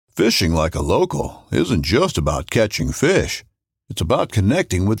Fishing like a local isn't just about catching fish. It's about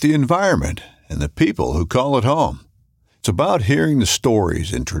connecting with the environment and the people who call it home. It's about hearing the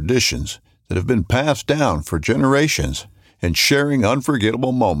stories and traditions that have been passed down for generations and sharing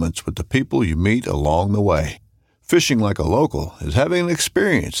unforgettable moments with the people you meet along the way. Fishing like a local is having an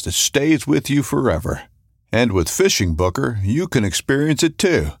experience that stays with you forever. And with Fishing Booker, you can experience it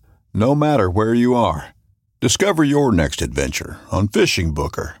too, no matter where you are. Discover your next adventure on Fishing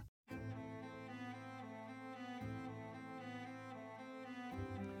Booker.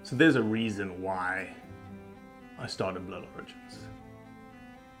 So there's a reason why I started Blood Origins.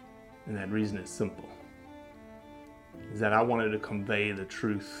 And that reason is simple. Is that I wanted to convey the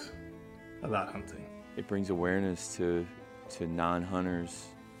truth about hunting. It brings awareness to non-hunters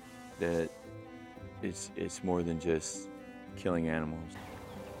that it's more than just killing animals.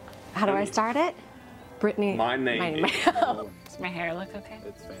 How do I start it? Brittany. My name is... Does my hair look okay?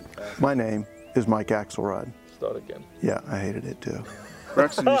 It's fantastic. My name is Mike Axelrod. Start again. Yeah, I hated it too.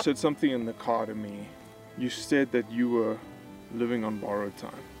 Braxton, you said something in the car to me. You said that you were living on borrowed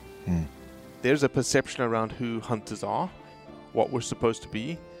time. There's a perception around who hunters are, what we're supposed to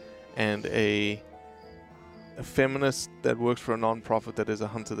be, and a feminist that works for a non-profit that is a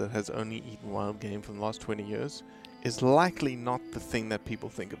hunter that has only eaten wild game for the last 20 years is likely not the thing that people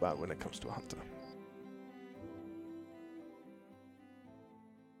think about when it comes to a hunter.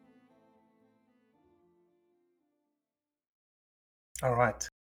 All right.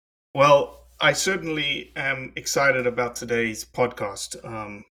 Well, I certainly am excited about today's podcast.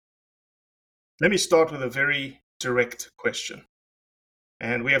 Let me start with a very direct question.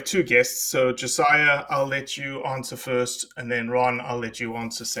 And we have two guests. So Josiah, I'll let you answer first, and then Ron, I'll let you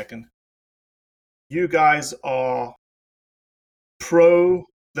answer second. You guys are pro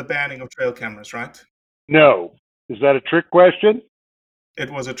the banning of trail cameras, right? No. Is that a trick question?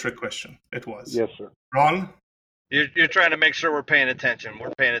 It was a trick question. It was. Yes, sir. Ron? You're trying to make sure we're paying attention.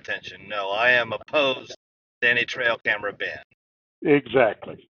 We're paying attention. No, I am opposed to any trail camera ban.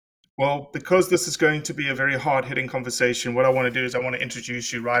 Exactly. Well, because this is going to be a very hard-hitting conversation, what I want to do is I want to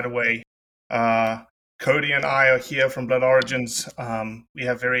introduce you right away. Cody and I are here from Blood Origins. We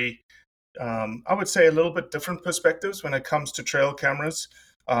have very, I would say, a little bit different perspectives when it comes to trail cameras.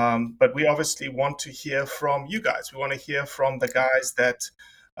 But we obviously want to hear from you guys. We want to hear from the guys that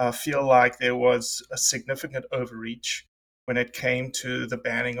feel like there was a significant overreach when it came to the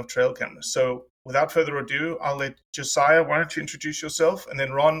banning of trail cameras. So without further ado, I'll let Josiah, why don't you introduce yourself? And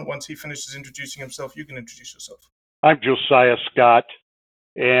then Ron, once he finishes introducing himself, you can introduce yourself. I'm Josiah Scott,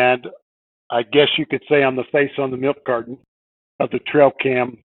 and I guess you could say I'm the face on the milk carton of the trail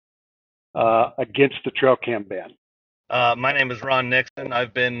cam against the trail cam ban. My name is Ron Nixon.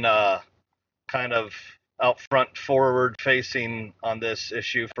 I've been kind of out front, forward facing on this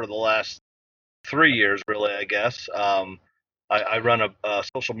issue for the last 3 years, really, I guess. I run a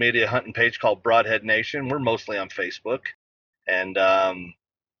social media hunting page called Broadhead Nation. We're mostly on Facebook, and I'm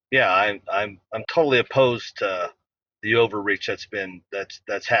totally opposed to the overreach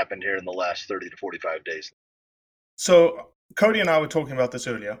that's happened here in the last 30 to 45 days. So Cody and I were talking about this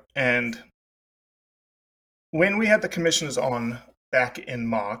earlier, and when we had the commissioners on back in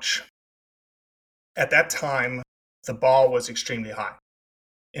March, at that time, the bar was extremely high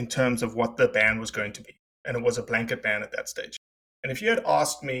in terms of what the ban was going to be. And it was a blanket ban at that stage. And if you had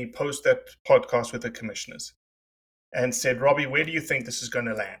asked me post that podcast with the commissioners and said, Robbie, where do you think this is going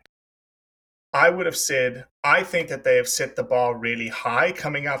to land? I would have said, I think that they have set the bar really high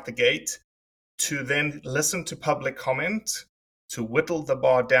coming out the gate to then listen to public comment, to whittle the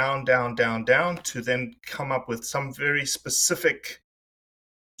bar down, to then come up with some very specific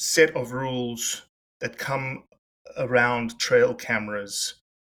set of rules that come around trail cameras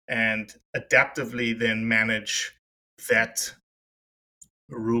and adaptively then manage that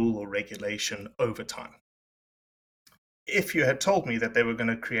rule or regulation over time. If you had told me that they were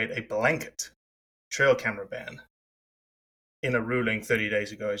going to create a blanket trail camera ban in a ruling 30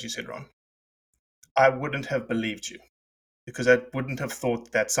 days ago, as you said, Ron, I wouldn't have believed you, because I wouldn't have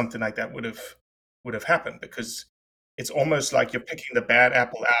thought that something like that would have happened, because it's almost like you're picking the bad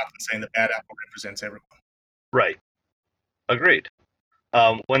apple out and saying the bad apple represents everyone. Right. Agreed.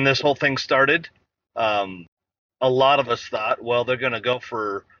 When this whole thing started, a lot of us thought, well, they're going to go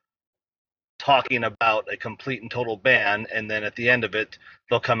for talking about a complete and total ban, and then at the end of it,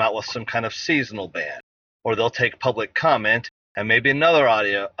 they'll come out with some kind of seasonal ban, or they'll take public comment, and maybe another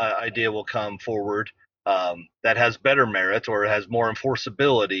idea will come forward that has better merit or has more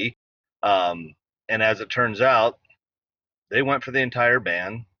enforceability. And as it turns out, they went for the entire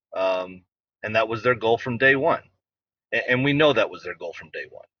ban, and that was their goal from day one. And we know that was their goal from day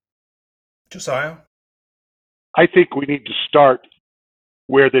one. Josiah? I think we need to start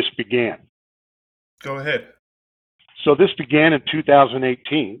where this began. Go ahead. So this began in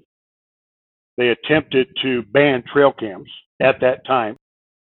 2018. They attempted to ban trail cams at that time.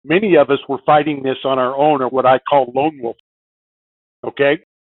 Many of us were fighting this on our own, or what I call lone wolf. Okay?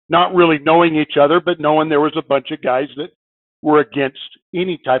 Not really knowing each other, but knowing there was a bunch of guys that were against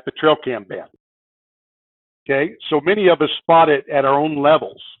any type of trail cam ban. Okay? So many of us fought it at our own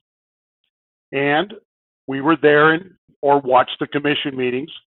levels. And we were there or watched the commission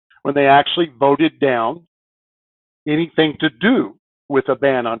meetings when they actually voted down anything to do with a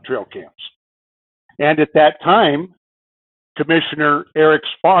ban on trail cams. And at that time, Commissioner Eric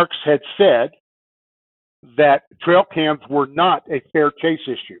Sparks had said that trail cams were not a fair chase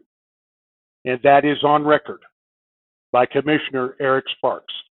issue. And that is on record by Commissioner Eric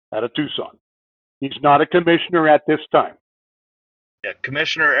Sparks out of Tucson. He's not a commissioner at this time. Yeah,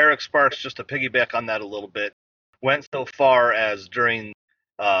 Commissioner Eric Sparks, just to piggyback on that a little bit, went so far as during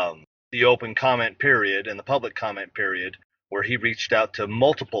the open comment period and the public comment period, where he reached out to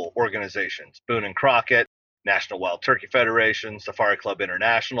multiple organizations, Boone and Crockett, National Wild Turkey Federation, Safari Club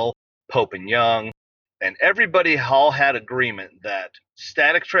International, Pope and Young, and everybody all had agreement that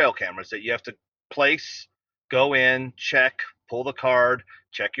static trail cameras that you have to place, go in, check, pull the card,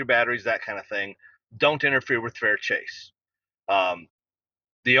 check your batteries, that kind of thing, don't interfere with fair chase.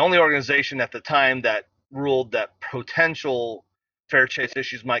 The only organization at the time that ruled that potential fair chase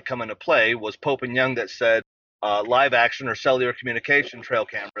issues might come into play was Pope and Young, that said live action or cellular communication trail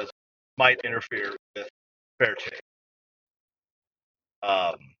cameras might interfere with fair chase.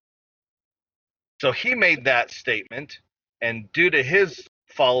 So he made that statement, and due to his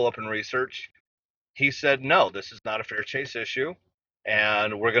follow-up and research, he said, no, this is not a fair chase issue,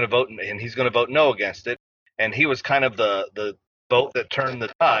 and we're going to vote, and he's going to vote no against it. And he was kind of the vote that turned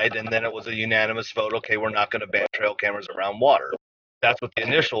the tide, and then it was a unanimous vote. Okay, we're not going to ban trail cameras around water. That's what the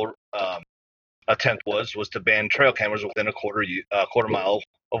initial attempt was to ban trail cameras within a quarter mile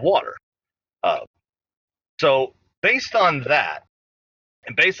of water. So based on that,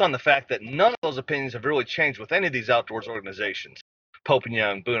 and based on the fact that none of those opinions have really changed with any of these outdoors organizations, Pope and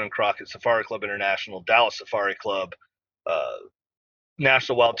Young, Boone and Crockett, Safari Club International, Dallas Safari Club,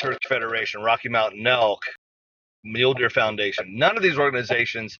 National Wild Turkey Federation, Rocky Mountain Elk, Mule Deer Foundation, none of these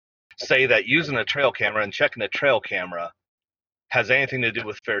organizations say that using a trail camera and checking a trail camera has anything to do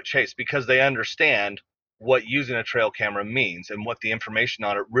with fair chase, because they understand what using a trail camera means and what the information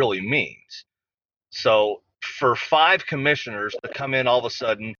on it really means. So for 5 commissioners to come in all of a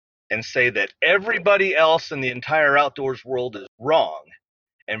sudden and say that everybody else in the entire outdoors world is wrong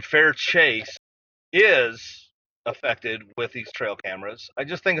and fair chase is affected with these trail cameras, I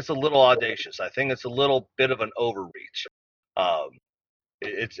just think it's a little audacious. I think it's a little bit of an overreach.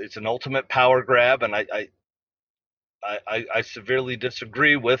 It's an ultimate power grab, and I severely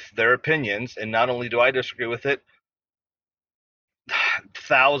disagree with their opinions. And not only do I disagree with it,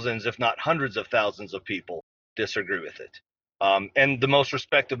 thousands, if not hundreds of thousands of people disagree with it. And the most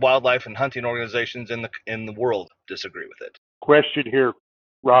respected wildlife and hunting organizations in the world disagree with it. Question here,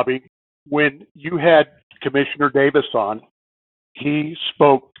 Robbie. When you had Commissioner Davis on, he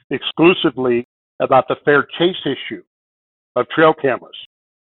spoke exclusively about the fair chase issue of trail cameras.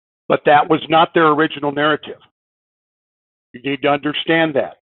 But that was not their original narrative. You need to understand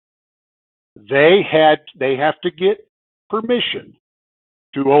that. They have to get permission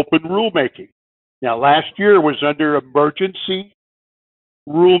to open rulemaking. Now, last year was under emergency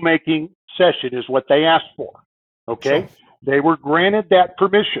rulemaking session is what they asked for. Okay? Sure. They were granted that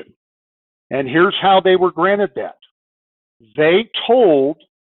permission. And here's how they were granted that. They told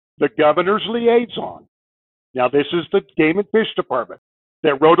the governor's liaison, now this is the Game and Fish Department,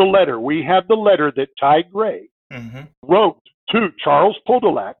 that wrote a letter. We have the letter that Ty Gray wrote to Charles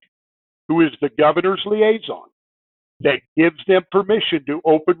Podolak, who is the governor's liaison, that gives them permission to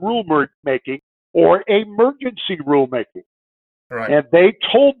open rulemaking or emergency rulemaking. Right. And they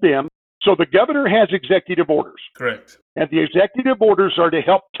told them, so the governor has executive orders. Correct. And the executive orders are to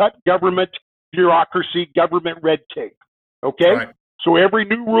help cut government bureaucracy, government red tape. Okay? Right. So every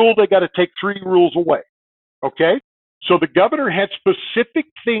new rule, they got to take 3 rules away. Okay? So the governor had specific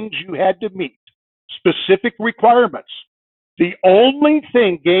things you had to meet, specific requirements. The only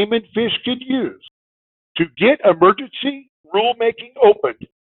thing Game and Fish could use to get emergency rulemaking opened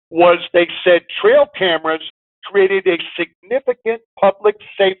was they said trail cameras created a significant public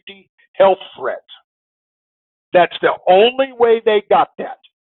safety health threat. That's the only way they got that.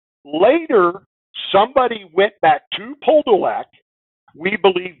 Later, somebody went back to Podolak, we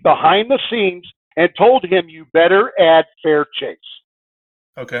believe behind the scenes, and told him, you better add fair chase.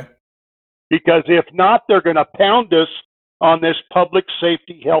 Okay. because if not, they're going to pound us on this public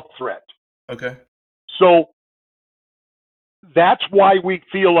safety health threat. Okay. So that's why we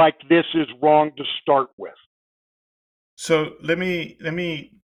feel like this is wrong to start with. So let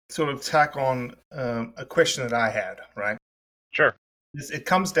me sort of tack on a question that I had, right? Sure. It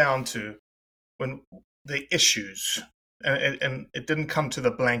comes down to when the issues, and it didn't come to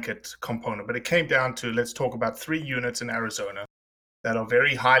the blanket component, but it came down to, let's talk about 3 units in Arizona that are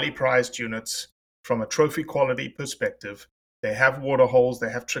very highly prized units from a trophy quality perspective. They have water holes,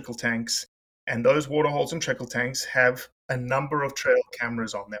 they have trickle tanks, and those water holes and trickle tanks have a number of trail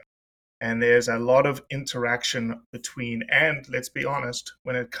cameras on them. And there's a lot of interaction between, and let's be honest,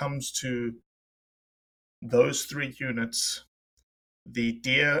 when it comes to those 3 units, the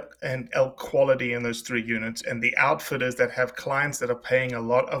deer and elk quality in those 3 units, and the outfitters that have clients that are paying a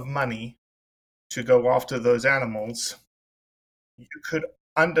lot of money to go after those animals, you could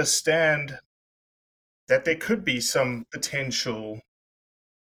understand that there could be some potential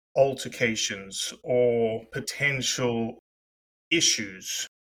altercations or potential issues.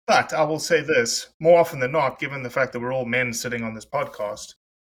 But I will say this, more often than not, given the fact that we're all men sitting on this podcast,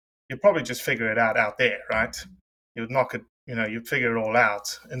 you'd probably just figure it out there, right? You'd knock it, you'd figure it all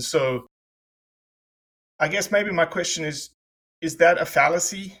out. And so I guess maybe my question is that a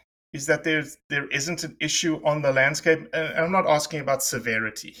fallacy? Is that there isn't an issue on the landscape? And I'm not asking about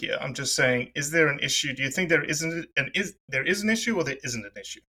severity here. I'm just saying, is there an issue? Do you think there is an issue or there isn't an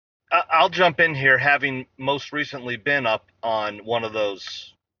issue? I'll jump in here, having most recently been up on one of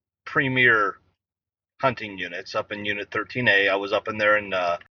those premier hunting units up in Unit 13A. I was up in there in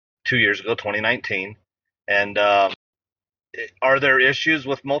 2 years ago, 2019. And are there issues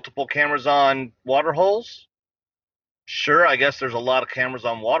with multiple cameras on water holes? Sure, I guess there's a lot of cameras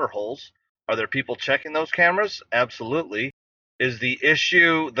on water holes. Are there people checking those cameras? Absolutely. Is the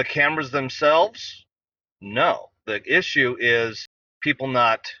issue the cameras themselves? No. The issue is people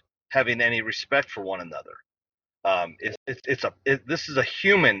not having any respect for one another. This is a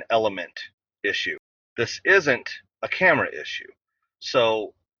human element issue. This isn't a camera issue.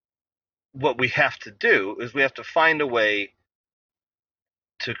 So what we have to do is we have to find a way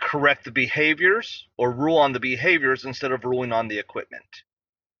to correct the behaviors or rule on the behaviors instead of ruling on the equipment.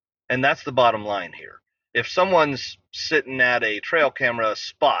 And that's the bottom line here. If someone's sitting at a trail camera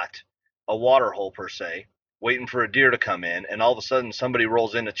spot, a water hole per se, waiting for a deer to come in, and all of a sudden somebody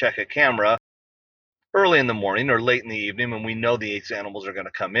rolls in to check a camera early in the morning or late in the evening when we know these animals are going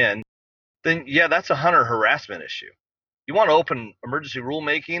to come in, then yeah, that's a hunter harassment issue. You want to open emergency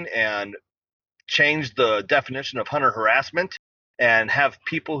rulemaking and change the definition of hunter harassment and have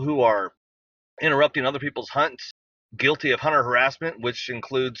people who are interrupting other people's hunts guilty of hunter harassment, which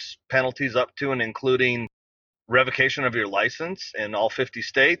includes penalties up to and including revocation of your license in all 50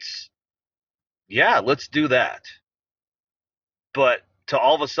 states. Yeah, let's do that. But to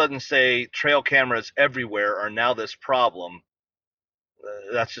all of a sudden say trail cameras everywhere are now this problem,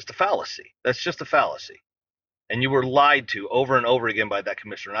 that's just a fallacy. That's just a fallacy. And you were lied to over and over again by that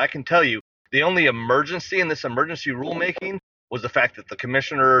commissioner. And I can tell you, the only emergency in this emergency rulemaking was the fact that the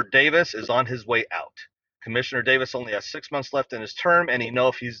Commissioner Davis is on his way out. Commissioner Davis only has 6 months left in his term, and he knew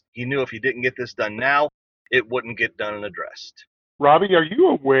if he didn't get this done now, it wouldn't get done and addressed. Robbie, are you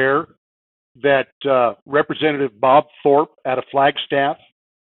aware that Representative Bob Thorpe out of Flagstaff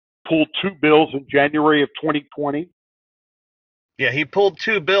pulled 2 bills in January of 2020? Yeah, he pulled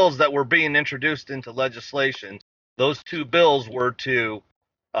 2 bills that were being introduced into legislation. Those 2 bills were to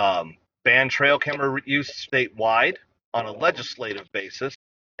ban trail camera use statewide on a legislative basis,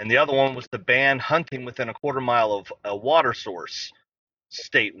 and the other one was to ban hunting within a quarter mile of a water source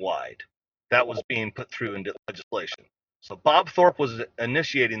statewide. That was being put through into legislation. So Bob Thorpe was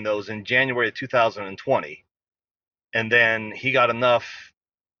initiating those in January of 2020, and then he got enough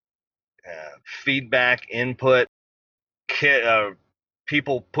feedback, input,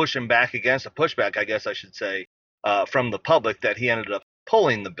 people pushing back against, a pushback, I guess I should say, from the public, that he ended up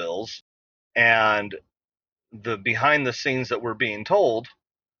pulling the bills. And the behind the scenes that we're being told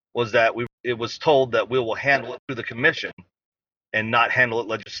was that it was told that we will handle it through the commission and not handle it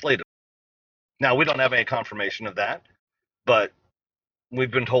legislatively. Now, we don't have any confirmation of that, but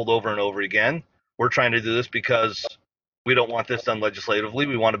we've been told over and over again, we're trying to do this because we don't want this done legislatively.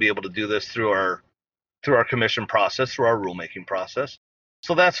 We want to be able to do this through our commission process, through our rulemaking process.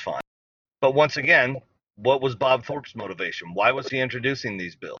 So that's fine. But once again, what was Bob Thorpe's motivation? Why was he introducing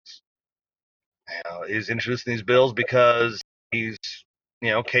these bills? He's introducing these bills because he's,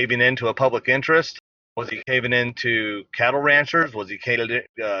 caving into a public interest. Was he caving into cattle ranchers? Was he caving?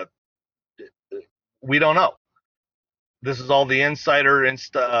 We don't know. this is all the insider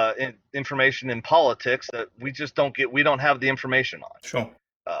information in politics that we just don't get. We don't have the information on. Sure.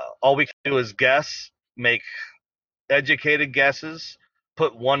 All we can do is guess, make educated guesses,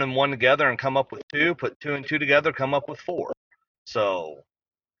 put 1 and 1 together and come up with 2. Put 2 and 2 together, come up with 4. So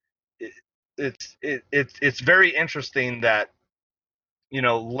it's very interesting that, you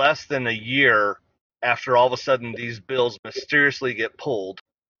know, less than a year after all of a sudden these bills mysteriously get pulled,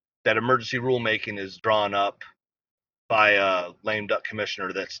 that emergency rulemaking is drawn up by a lame duck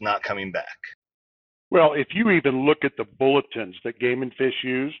commissioner that's not coming back. Well, if you even look at the bulletins that Game and Fish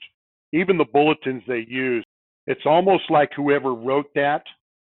used, even the bulletins they used, it's almost like whoever wrote that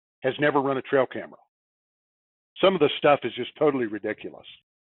has never run a trail camera. Some of the stuff is just totally ridiculous.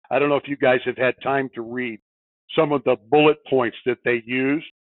 I don't know if you guys have had time to read some of the bullet points that they used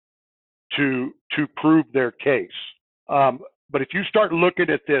to prove their case. But if you start looking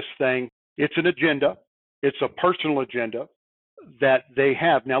at this thing, it's an agenda. It's a personal agenda that they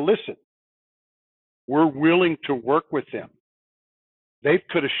have. Now listen, we're willing to work with them. They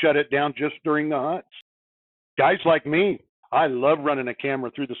could have shut it down just during the hunts. Guys like me, I love running a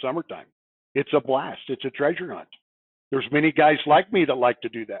camera through the summertime. It's a blast. It's a treasure hunt. There's many guys like me that like to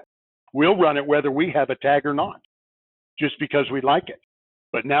do that. We'll run it whether we have a tag or not, just because we like it.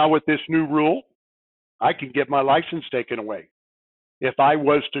 But now with this new rule, I can get my license taken away if I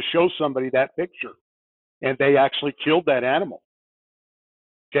was to show somebody that picture and they actually killed that animal.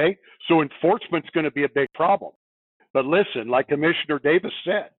 Okay? So enforcement's going to be a big problem. But listen, like Commissioner Davis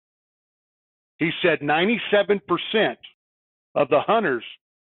said, he said 97% of the hunters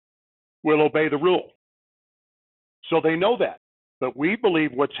will obey the rule. So they know that. But we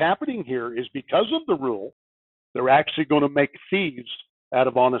believe what's happening here is because of the rule, they're actually going to make thieves out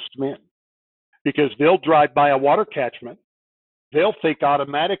of honest men. Because they'll drive by a water catchment, they'll think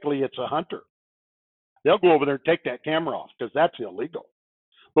automatically it's a hunter. They'll go over there and take that camera off because that's illegal.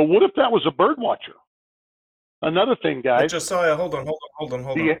 But what if that was a bird watcher? Another thing, guys. But Josiah, hold on.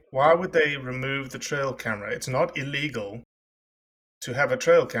 Yeah. Why would they remove the trail camera? It's not illegal to have a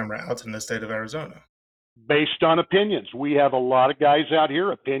trail camera out in the state of Arizona. Based on opinions. We have a lot of guys out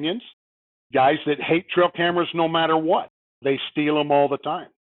here, opinions, guys that hate trail cameras no matter what. They steal them all the time.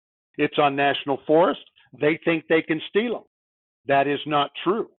 It's on national forest. They think they can steal them. That is not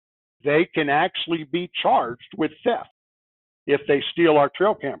true. They can actually be charged with theft if they steal our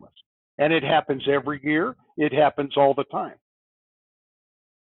trail cameras. And it happens every year. It happens all the time.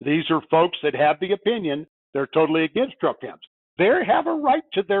 These are folks that have the opinion they're totally against trail cams. They have a right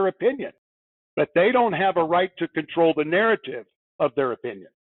to their opinion, but they don't have a right to control the narrative of their opinion.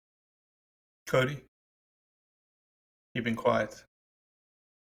 Cody, you've been quiet.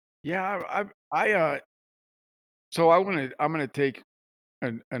 Yeah, so I'm gonna take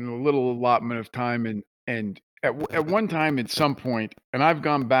a little allotment of time and at one time at some point, and I've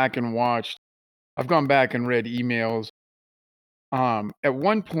gone back and read emails. At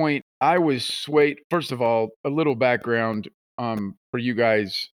one point I was swayed. First of all, a little background for you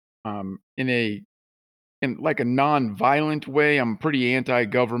guys in like a non-violent way. I'm pretty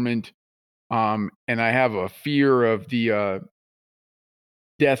anti-government, and I have a fear of the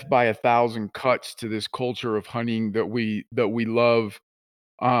death by 1,000 cuts to this culture of hunting that we love,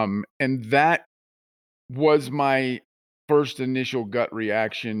 and that was my first initial gut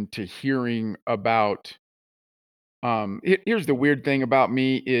reaction to hearing about. Here's the weird thing about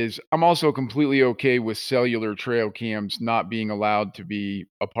me is I'm also completely okay with cellular trail cams not being allowed to be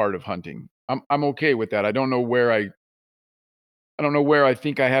a part of hunting. I'm okay with that. I don't know where I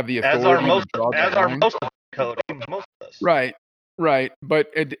think I have the authority. Most of Cody, most of us. Right. But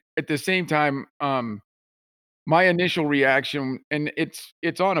at the same time, my initial reaction, and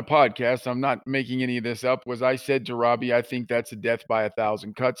it's on a podcast, I'm not making any of this up, was I said to Robbie, I think that's a death by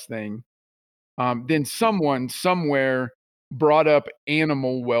 1,000 cuts thing. Then someone somewhere brought up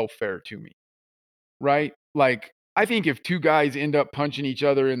animal welfare to me, right? Like, I think if two guys end up punching each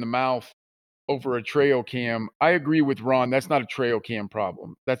other in the mouth over a trail cam, I agree with Ron. That's not a trail cam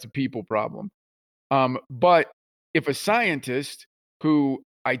problem. That's a people problem. But if a scientist who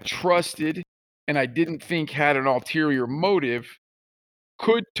I trusted and I didn't think had an ulterior motive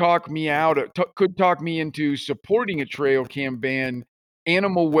could talk me into supporting a trail cam ban,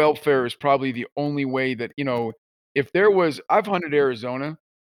 animal welfare is probably the only way that, if there was, I've hunted Arizona,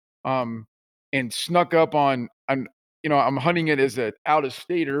 and snuck up on, I'm hunting it as an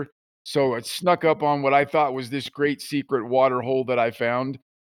out-of-stater, so it snuck up on what I thought was this great secret water hole that I found,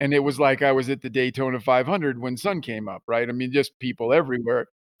 and it was like I was at the Daytona 500 when sun came up, right? I mean, just people everywhere.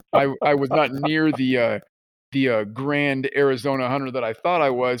 I was not near the grand Arizona hunter that I thought I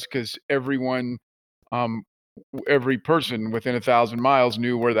was, because everyone every person within 1,000 miles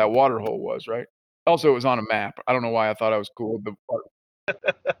knew where that water hole was, right? Also, it was on a map. I don't know why I thought I was cool with the part.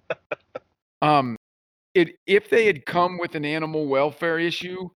 If they had come with an animal welfare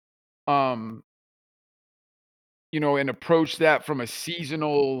issue, and approached that from a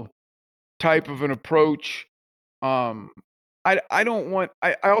seasonal type of an approach, I don't want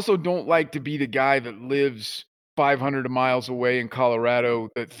I also don't like to be the guy that lives 500 miles away in Colorado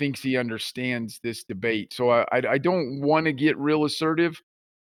that thinks he understands this debate. So I don't wanna get real assertive,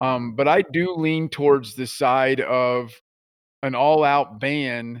 but I do lean towards the side of an all-out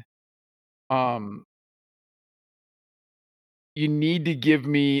ban. Um, you need to give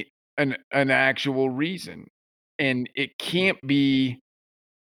me an actual reason, and it can't be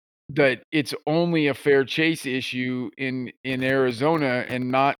that it's only a fair chase issue in Arizona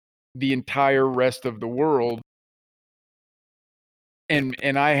and not the entire rest of the world.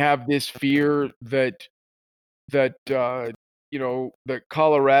 And I have this fear that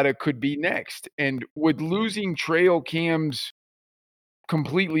Colorado could be next. And would losing trail cams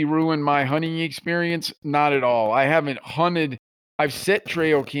completely ruin my hunting experience? Not at all. I haven't hunted. I've set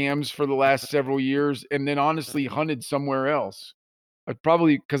trail cams for the last several years and then honestly hunted somewhere else.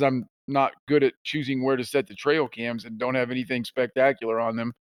 Probably because I'm not good at choosing where to set the trail cams and don't have anything spectacular on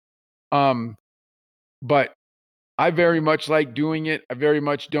them. But I very much like doing it. I very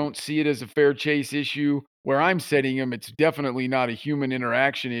much don't see it as a fair chase issue. Where I'm setting them, it's definitely not a human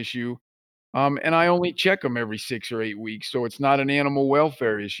interaction issue. And I only check them every 6 or 8 weeks, so it's not an animal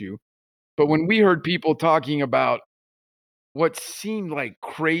welfare issue. But when we heard people talking about what seemed like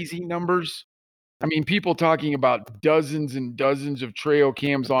crazy numbers, I mean, people talking about dozens and dozens of trail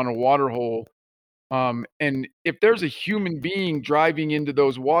cams on a water hole. And if there's a human being driving into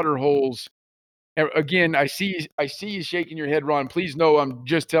those water holes, again, I see you shaking your head, Ron. Please know I'm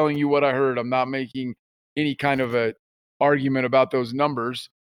just telling you what I heard. I'm not making any kind of a argument about those numbers.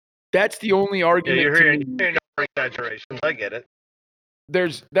 That's the only Yeah, argument you're to hearing me. no exaggerations. I get it.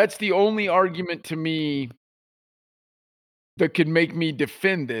 That's the only argument to me that could make me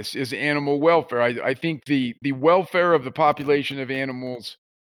defend this is animal welfare. I think the welfare of the population of animals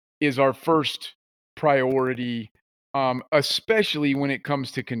is our first priority, especially when it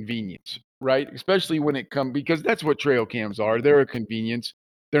comes to convenience, right? Especially when it comes because that's what trail cams are. They're a convenience.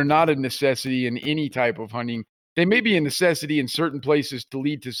 They're not a necessity in any type of hunting. They may be a necessity in certain places to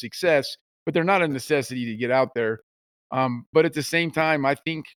lead to success, but they're not a necessity to get out there. But at the same time, I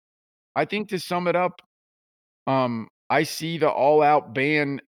think to sum it up, I see the all-out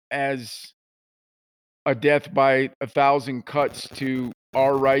ban as a death by 1,000 cuts to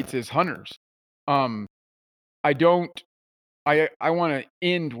our rights as hunters. Um, I don't. I want to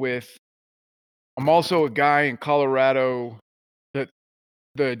end with. I'm also a guy in Colorado that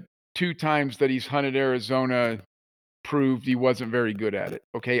the 2 times that he's hunted Arizona proved he wasn't very good at it.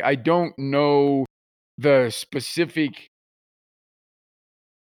 Okay, I don't know the specific.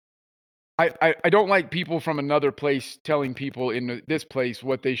 I don't like people from another place telling people in this place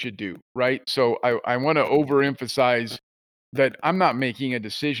what they should do, right? So I want to overemphasize that I'm not making a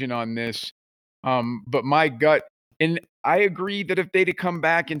decision on this, but my gut, and I agree that if they'd have come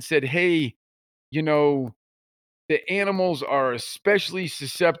back and said, "Hey, you know, the animals are especially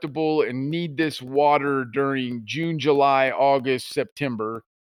susceptible and need this water during June, July, August, September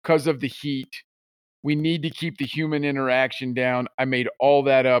because of the heat. We need to keep the human interaction down." I made all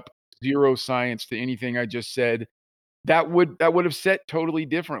that up, zero science to anything I just said. That would have set totally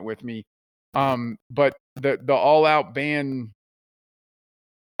different with me. But the all out ban,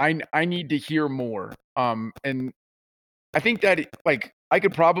 I need to hear more. And I think that like I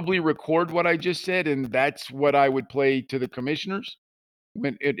could probably record what I just said, and that's what I would play to the commissioners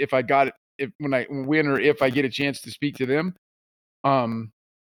if I got it, if I get a chance to speak to them. Um,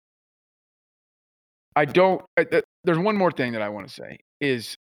 I don't. There's one more thing that I want to say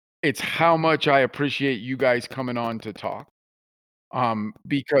is it's how much I appreciate you guys coming on to talk.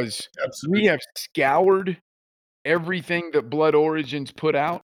 Because we have scoured everything that Blood Origins put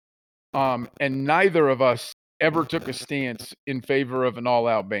out, and neither of us ever took a stance in favor of an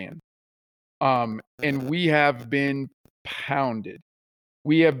all-out ban. And we have been pounded.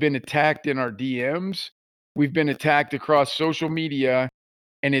 We have been attacked in our DMs. We've been attacked across social media,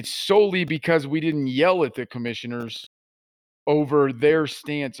 and it's solely because we didn't yell at the commissioners over their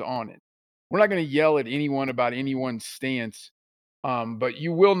stance on it. We're not going to yell at anyone about anyone's stance, but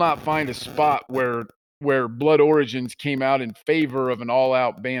you will not find a spot where Blood Origins came out in favor of an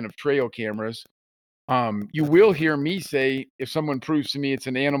all-out ban of trail cameras. You will hear me say, if someone proves to me it's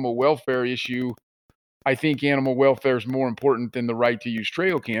an animal welfare issue, I think animal welfare is more important than the right to use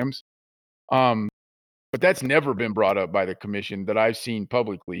trail cams. but that's never been brought up by the commission that I've seen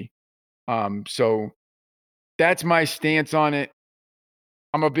publicly. So that's my stance on it.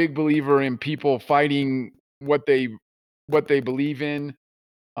 I'm a big believer in people fighting what they believe in.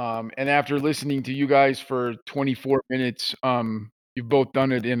 And after listening to you guys for 24 minutes, you've both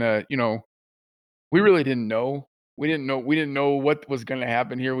done it in a, we really didn't know. We didn't know what was going to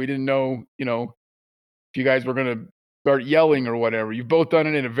happen here. We didn't know, if you guys were going to start yelling or whatever. You've both done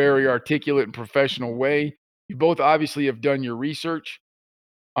it in a very articulate and professional way. You both obviously have done your research.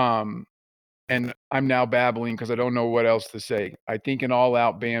 And I'm now babbling because I don't know what else to say. I think an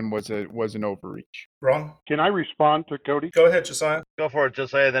all-out ban was an overreach. Ron? Can I respond to Cody? Go ahead, Josiah. Go for it,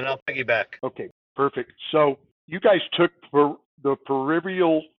 Josiah, then I'll piggyback. Okay, perfect. So you guys took the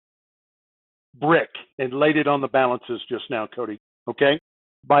proverbial brick and laid it on the balances just now, Cody, okay?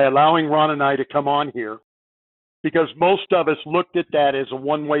 By allowing Ron and I to come on here, because most of us looked at that as a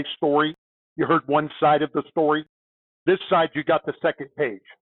one-way story. You heard one side of the story. This side, you got the second page.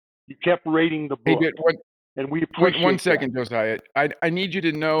 You kept rating the book, and we appreciate One second, Josiah. I need you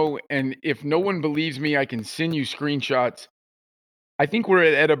to know, and if no one believes me, I can send you screenshots. I think we're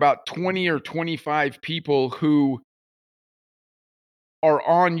at about 20 or 25 people who are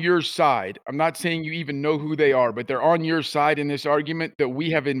on your side. I'm not saying you even know who they are, but they're on your side in this argument that we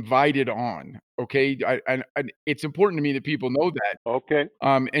have invited on. Okay, I it's important to me that people know that. Okay.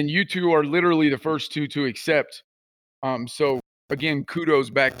 And you two are literally the first two to accept. So again, kudos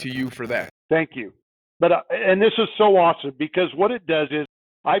back to you for that. Thank you. But and this is so awesome because what it does is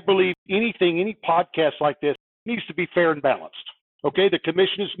I believe any podcast like this needs to be fair and balanced. Okay, the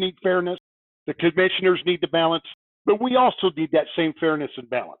commissioners need fairness, the commissioners need the balance, but we also need that same fairness and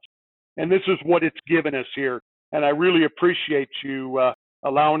balance. And this is what it's given us here. And I really appreciate you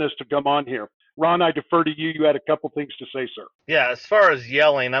allowing us to come on here. Ron, I defer to you. You had a couple things to say, sir. Yeah, as far as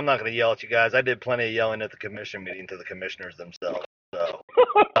yelling, I'm not going to yell at you guys. I did plenty of yelling at the commission meeting to the commissioners themselves. So,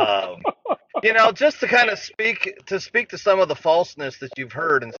 just to kind of speak to some of the falseness that you've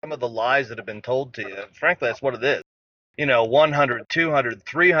heard and some of the lies that have been told to you. Frankly, that's what it is. 100, 200,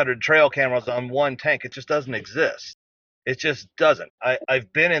 300 trail cameras on one tank. It just doesn't exist. It just doesn't.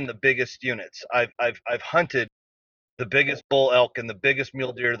 I've been in the biggest units. I've hunted the biggest bull elk and the biggest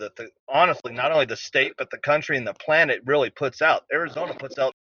mule deer that honestly, not only the state, but the country and the planet really puts out. Arizona puts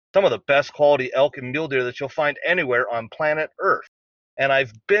out some of the best quality elk and mule deer that you'll find anywhere on planet Earth. And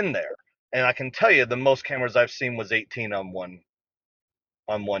I've been there. And I can tell you the most cameras I've seen was 18 on one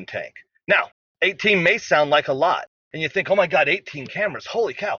tank. Now, 18 may sound like a lot. And you think, oh my God, 18 cameras,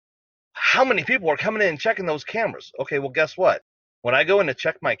 holy cow. How many people are coming in and checking those cameras? Okay, well, guess what? When I go in to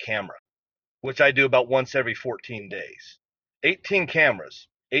check my camera, which I do about once every 14 days, 18 cameras,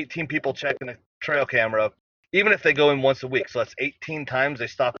 18 people checking a trail camera, even if they go in once a week. So that's 18 times they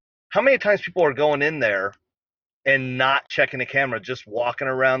stop. How many times people are going in there and not checking the camera, just walking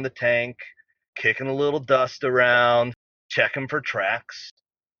around the tank, kicking a little dust around, checking for tracks?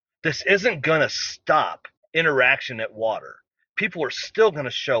 This isn't going to stop interaction at water. People are still going to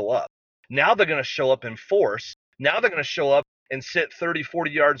show up. Now they're going to show up in force. Now they're going to show up and sit 30,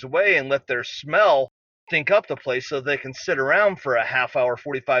 40 yards away and let their smell think up the place so they can sit around for a half hour,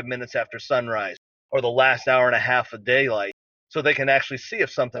 45 minutes after sunrise or the last hour and a half of daylight so they can actually see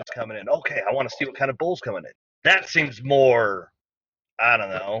if something's coming in. Okay, I want to see what kind of bull's coming in. That seems more, I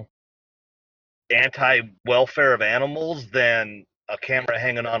don't know, anti-welfare of animals than a camera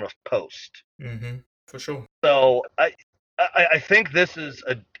hanging on a post. Mm-hmm. For sure. So I think this is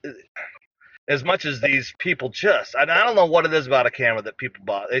as much as these people just, and I don't know what it is about a camera that people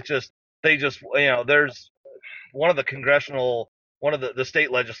bought. They just, there's one of the state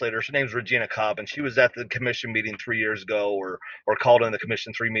legislators, her name's Regina Cobb, and she was at the commission meeting 3 years ago or called in the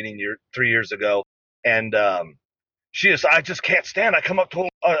commission 3 years ago. And I just can't stand. I come up to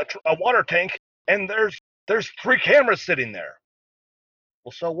a water tank and there's 3 cameras sitting there.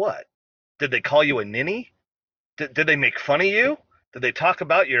 Well, so what? Did they call you a ninny? Did they make fun of you? Did they talk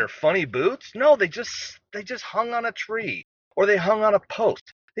about your funny boots? No, they just hung on a tree or they hung on a post.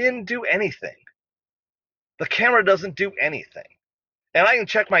 They didn't do anything. The camera doesn't do anything. And I can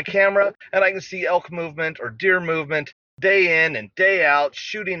check my camera and I can see elk movement or deer movement day in and day out,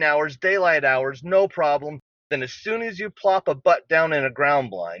 shooting hours, daylight hours, no problem. Then as soon as you plop a butt down in a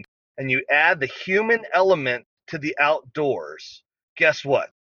ground blind and you add the human element to the outdoors, guess what?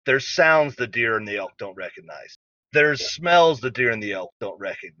 There's sounds the deer and the elk don't recognize. There's smells the deer and the elk don't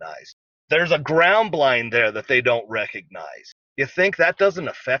recognize. There's a ground blind there that they don't recognize. You think that doesn't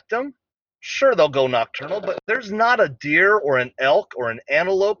affect them? Sure, they'll go nocturnal, but there's not a deer or an elk or an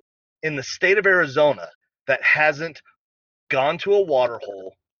antelope in the state of Arizona that hasn't gone to a water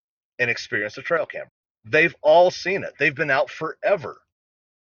hole and experienced a trail camera. They've all seen it. They've been out forever.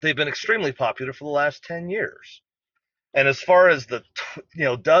 They've been extremely popular for the last 10 years. And as far as the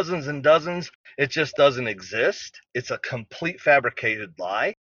dozens and dozens, it just doesn't exist. It's a complete fabricated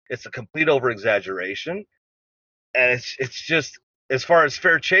lie. It's a complete over-exaggeration. And it's just, as far as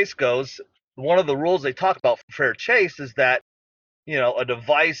fair chase goes, one of the rules they talk about for fair chase is that, a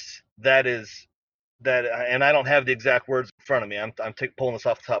device that, and I don't have the exact words in front of me. I'm pulling this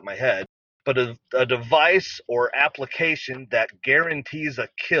off the top of my head. But a device or application that guarantees a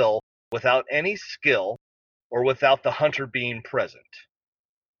kill without any skill or without the hunter being present.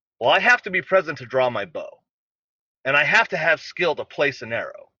 Well, I have to be present to draw my bow. And I have to have skill to place an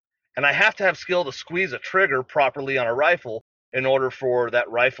arrow. And I have to have skill to squeeze a trigger properly on a rifle in order for that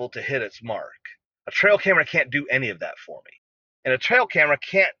rifle to hit its mark. A trail camera can't do any of that for me. And a trail camera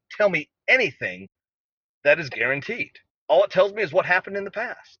can't tell me anything that is guaranteed. All it tells me is what happened in the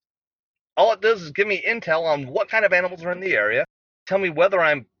past. All it does is give me intel on what kind of animals are in the area, tell me whether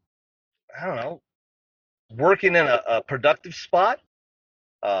I'm, working in a productive spot.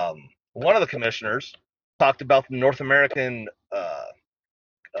 One of the commissioners talked about the North American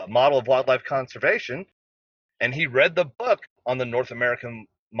model of wildlife conservation, and he read the book on the North American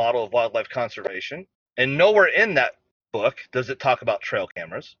model of wildlife conservation, and nowhere in that book does it talk about trail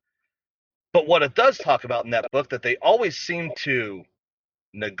cameras. But what it does talk about in that book that they always seem to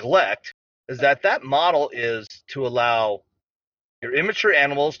neglect is that model is to allow your immature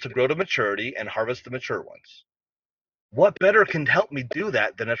animals to grow to maturity and harvest the mature ones. What better can help me do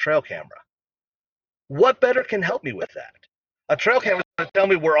that than a trail camera? What better can help me with that? A trail camera is going to tell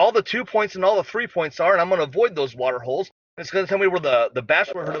me where all the 2 points and all the 3 points are, and I'm going to avoid those water holes. It's going to tell me where the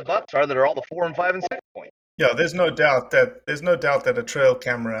bachelor herd of bucks are that are all the 4 and 5 and 6 points. Yeah, there's no doubt that a trail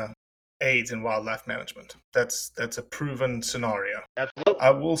camera aids in wildlife management. That's a proven scenario. Absolutely. I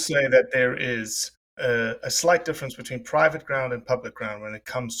will say that there is a slight difference between private ground and public ground when it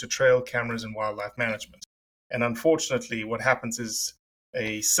comes to trail cameras and wildlife management. And unfortunately, what happens is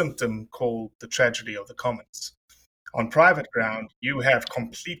a symptom called the tragedy of the commons. On private ground, you have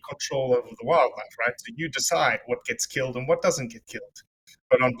complete control over the wildlife, right? So you decide what gets killed and what doesn't get killed.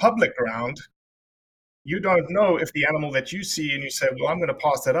 But on public ground, you don't know if the animal that you see and you say, well, I'm going to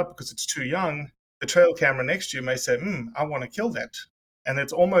pass that up because it's too young. The trail camera next to you may say, I want to kill that. And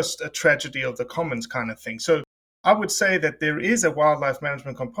it's almost a tragedy of the commons kind of thing. So I would say that there is a wildlife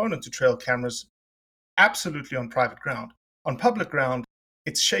management component to trail cameras absolutely on private ground. On public ground,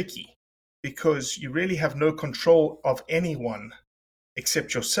 it's shaky because you really have no control of anyone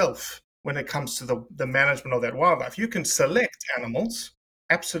except yourself when it comes to the management of that wildlife. You can select animals,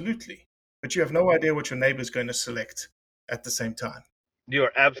 absolutely, but you have no idea what your neighbor is going to select at the same time. You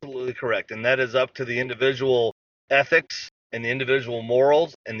are absolutely correct. And that is up to the individual ethics and the individual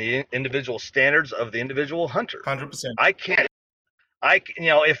morals and the individual standards of the individual hunter. 100%.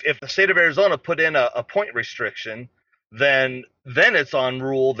 If the state of Arizona put in a point restriction, then it's on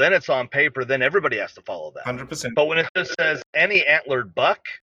rule, then it's on paper, then everybody has to follow that. 100%. But when it just says any antlered buck,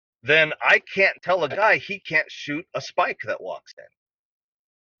 then I can't tell a guy he can't shoot a spike that walks in.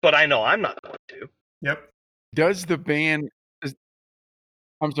 But I know I'm not going to. Yep. Does the ban...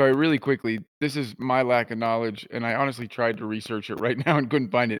 I'm sorry, really quickly. This is my lack of knowledge, and I honestly tried to research it right now and couldn't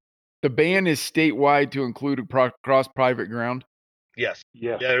find it. The ban is statewide to include across private ground? Yes.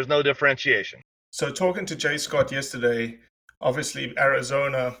 Yes. Yeah, there's no differentiation. So talking to Jay Scott yesterday, obviously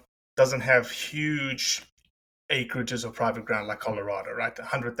Arizona doesn't have huge acreages of private ground like Colorado, right?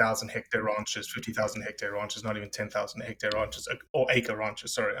 100,000 hectare ranches, 50,000 hectare ranches, not even 10,000 hectare ranches, or acre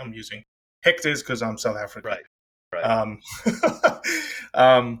ranches. Sorry, I'm using hectares because I'm South African. Right.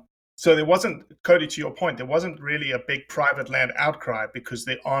 So there wasn't, Cody, to your point, there wasn't really a big private land outcry because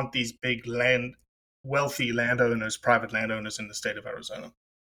there aren't these big wealthy landowners, private landowners in the state of Arizona.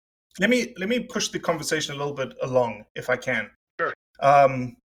 Let me push the conversation a little bit along, if I can. Sure.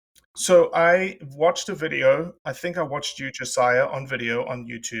 So I watched a video. I think I watched you, Josiah, on video on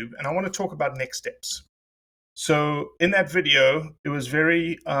YouTube, and I want to talk about next steps. So in that video, it was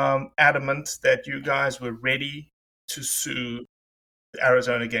very adamant that you guys were ready to sue the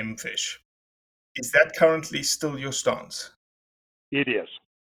Arizona Game and Fish. Is that currently still your stance? It is.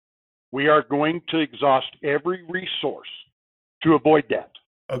 We are going to exhaust every resource to avoid that.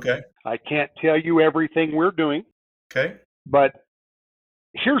 Okay. I can't tell you everything we're doing. Okay. But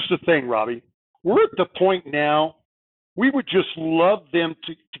here's the thing, Robbie. We're at the point now, we would just love them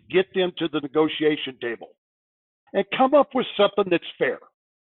to get them to the negotiation table and come up with something that's fair.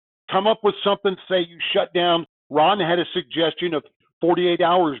 Come up with something, say you shut down. Ron had a suggestion of 48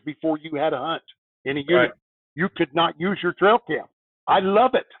 hours before you had a hunt in a unit. Right. You could not use your trail cam. I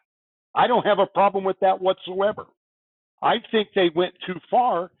love it. I don't have a problem with that whatsoever. I think they went too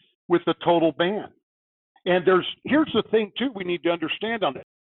far with the total ban. And here's the thing too we need to understand on it.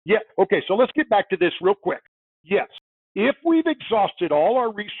 Yeah, okay, so let's get back to this real quick. Yes, if we've exhausted all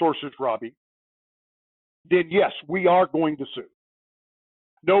our resources, Robbie, then yes, we are going to sue.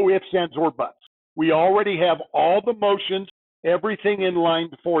 No ifs, ands, or buts. We already have all the motions, everything in line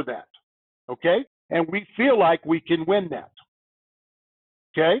for that. Okay? And we feel like we can win that.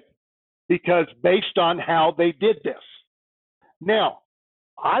 Okay? Because based on how they did this. Now,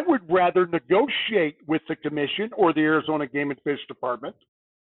 I would rather negotiate with the commission or the Arizona Game and Fish Department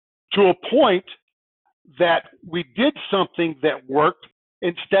to a point that we did something that worked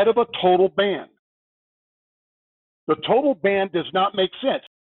instead of a total ban. The total ban does not make sense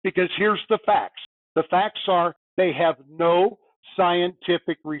because here's the facts. The facts are they have no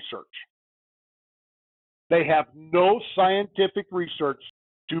scientific research. They have no scientific research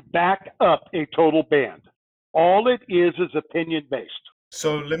to back up a total ban. All it is opinion-based.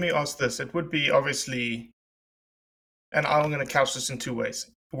 So let me ask this. It would be obviously, and I'm going to couch this in two ways.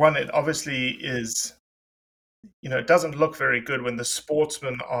 One, it obviously is, it doesn't look very good when the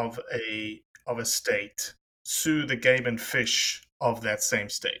sportsmen of a state sue the game and fish of that same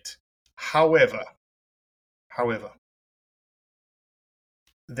state. However,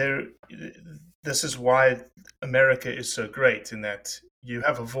 this is why America is so great, in that you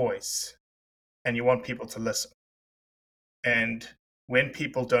have a voice and you want people to listen. And when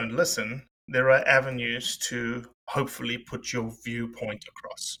people don't listen, there are avenues to hopefully put your viewpoint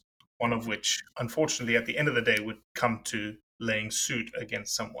across. One of which, unfortunately, at the end of the day, would come to laying suit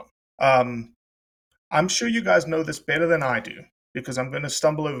against someone. I'm sure you guys know this better than I do, because I'm going to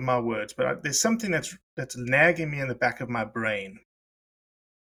stumble over my words, but there's something that's nagging me in the back of my brain.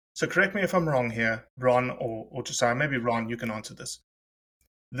 So correct me if I'm wrong here, Ron or Josiah. Maybe Ron, you can answer this.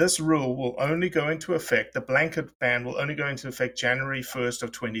 This rule will only go into effect, the blanket ban will only go into effect January 1st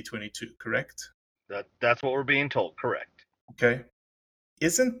of 2022, correct? That's what we're being told, correct. Okay.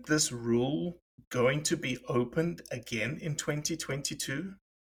 Isn't this rule going to be opened again in 2022?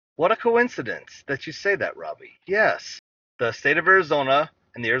 What a coincidence that you say that, Robbie. Yes, the state of Arizona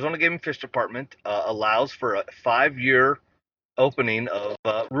and the Arizona Game and Fish Department allows for a 5-year opening of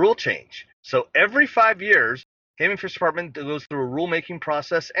rule change. So every 5 years, Game and Fish Department goes through a rulemaking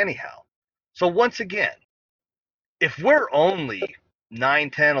process anyhow. So once again, if we're only 9,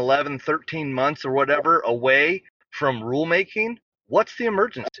 10, 11, 13 months or whatever away from rulemaking, what's the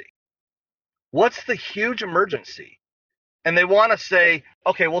emergency? What's the huge emergency? And they want to say,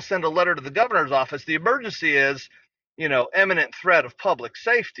 okay, we'll send a letter to the governor's office. The emergency is, imminent threat of public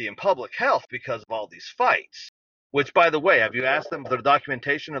safety and public health because of all these fights. Which, by the way, have you asked them for the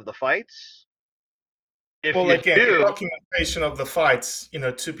documentation of the fights? The documentation of the fights,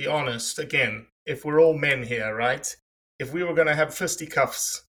 to be honest, again, if we're all men here, right? If we were going to have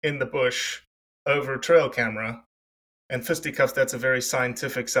fisticuffs in the bush over a trail camera, and fisticuffs, that's a very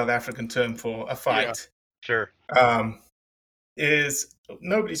scientific South African term for a fight. Yeah, sure. Is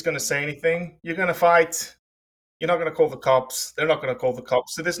nobody's going to say anything. You're going to fight. You're not going to call the cops. They're not going to call the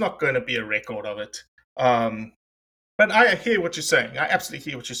cops. So there's not going to be a record of it. But I hear what you're saying. I absolutely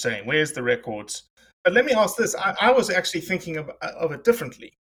hear what you're saying. Where's the records? But let me ask this. I was actually thinking of it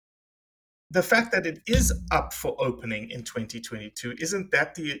differently. The fact that it is up for opening in 2022, isn't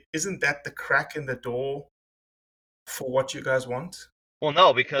that the crack in the door for what you guys want? Well,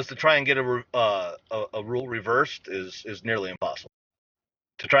 no, because to try and get a rule reversed is nearly impossible.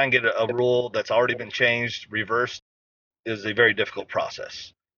 To try and get a rule that's already been changed reversed is a very difficult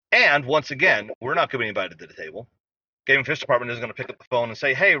process. And once again, we're not going to be invited to the table. Game and Fish Department is going to pick up the phone and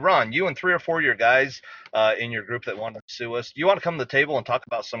say, hey, Ron, you and 3 or 4 of your guys in your group that want to sue us, you want to come to the table and talk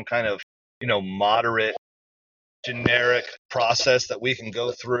about some kind of, moderate, generic process that we can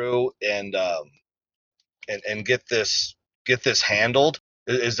go through and get this handled?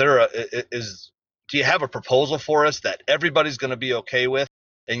 Do you have a proposal for us that everybody's going to be okay with?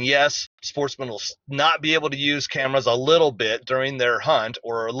 And yes, sportsmen will not be able to use cameras a little bit during their hunt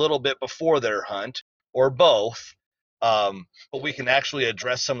or a little bit before their hunt or both. But we can actually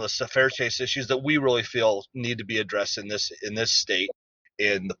address some of the fair chase issues that we really feel need to be addressed in this state,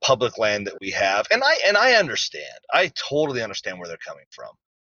 in the public land that we have. And I understand. I totally understand where they're coming from.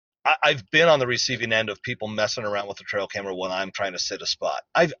 I've been on the receiving end of people messing around with the trail camera when I'm trying to sit a spot.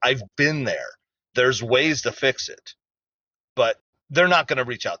 I've been there. There's ways to fix it, but they're not going to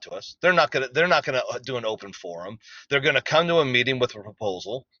reach out to us. They're not going to do an open forum. They're going to come to a meeting with a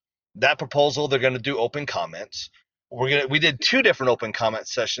proposal. That proposal, they're going to do open comments. We did 2 different open comment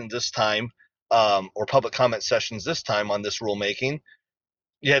sessions this time, or public comment sessions this time on this rulemaking.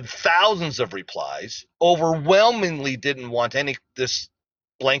 You had thousands of replies, overwhelmingly didn't want this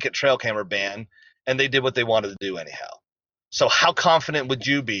blanket trail camera ban, and they did what they wanted to do anyhow. So how confident would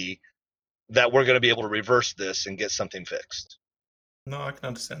you be that we're going to be able to reverse this and get something fixed? No, I can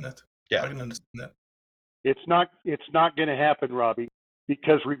understand that. Yeah. I can understand that. It's not going to happen, Robbie,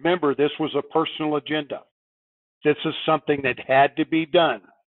 because remember, this was a personal agenda. This is something that had to be done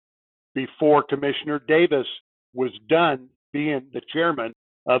before Commissioner Davis was done being the chairman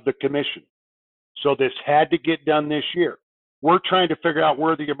of the commission. So this had to get done this year. We're trying to figure out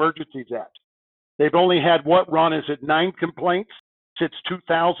where the emergency's at. They've only had what, Ron? Is it 9 complaints since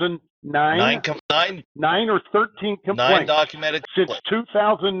 2009? 9 or 13 complaints. 9 documented since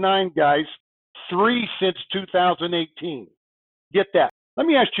 2009, guys. 3 since 2018. Get that. Let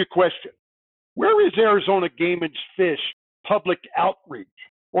me ask you a question. Where is Arizona Game and Fish public outreach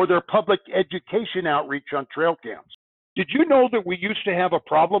or their public education outreach on trail cams? Did you know that we used to have a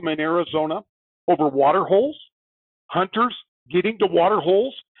problem in Arizona over water holes? Hunters getting to water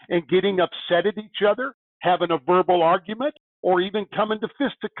holes and getting upset at each other, having a verbal argument, or even coming to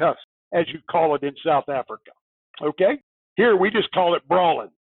fisticuffs, as you call it in South Africa. Okay? Here, we just call it brawling.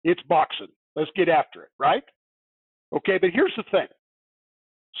 It's boxing. Let's get after it, right? Okay, but here's the thing.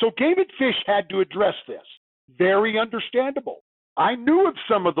 So Game and Fish had to address this. Very understandable. I knew of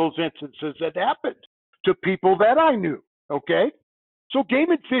some of those instances that happened to people that I knew, okay? So Game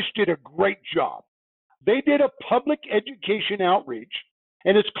and Fish did a great job. They did a public education outreach,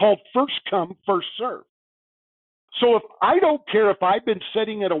 and it's called First Come, First Serve. So if I don't care if I've been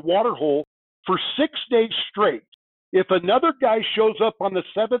sitting at a water hole for 6 days straight, if another guy shows up on the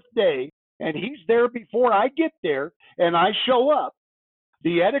 7th day and he's there before I get there and I show up,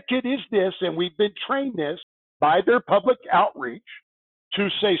 the etiquette is this, and we've been trained this by their public outreach to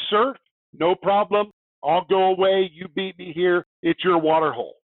say, sir, no problem. I'll go away. You beat me here. It's your water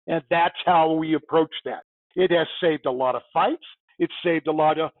hole. And that's how we approach that. It has saved a lot of fights. It's saved a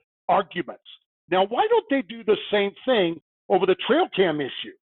lot of arguments. Now, why don't they do the same thing over the trail cam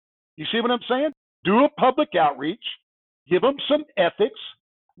issue? You see what I'm saying? Do a public outreach. Give them some ethics.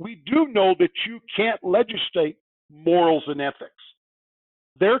 We do know that you can't legislate morals and ethics.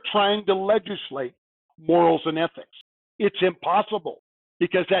 They're trying to legislate morals and ethics. It's impossible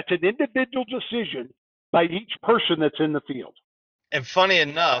because that's an individual decision by each person that's in the field. And funny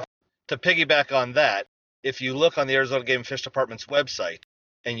enough, to piggyback on that, if you look on the Arizona Game and Fish Department's website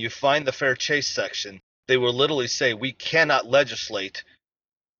and you find the fair chase section, they will literally say we cannot legislate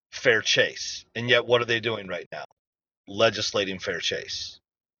fair chase. And yet what are they doing right now? Legislating fair chase.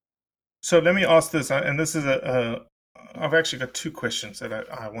 So let me ask this, and this is I've actually got 2 questions that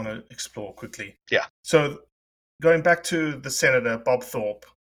I want to explore quickly. Yeah. So going back to the Senator, Bob Thorpe,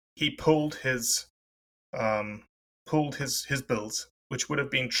 he pulled his bills, which would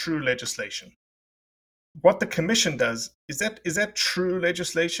have been true legislation. What the commission does, is that true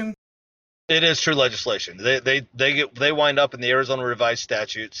legislation? It is true legislation. They wind up in the Arizona revised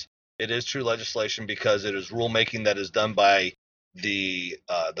statutes. It is true legislation because it is rulemaking that is done by the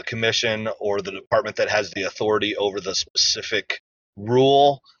commission or the department that has the authority over the specific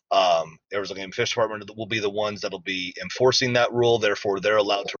rule. Arizona Game and Fish Department will be the ones that'll be enforcing that rule. Therefore, they're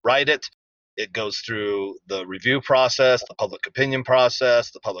allowed to write it. It goes through the review process, the public opinion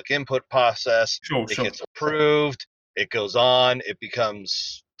process, the public input process. It gets approved. It goes on. It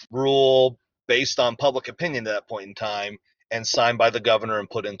becomes rule based on public opinion at that point in time and signed by the governor and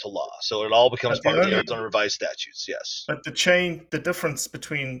put into law. So it all becomes part of the Arizona revised statutes, yes. But the difference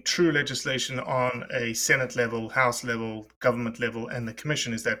between true legislation on a Senate level, House level, government level, and the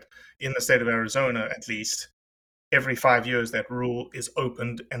commission is that in the state of Arizona, at least, every 5 years that rule is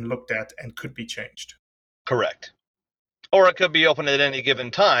opened and looked at and could be changed. Correct. Or it could be open at any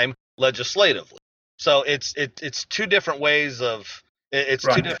given time legislatively. So it's 2 different ways of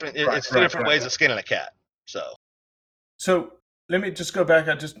two different ways of skinning a cat. So let me just go back,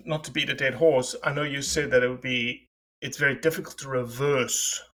 not to beat a dead horse. I know you said that it's very difficult to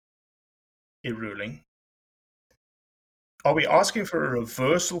reverse a ruling. Are we asking for a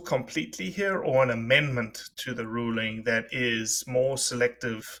reversal completely here or an amendment to the ruling that is more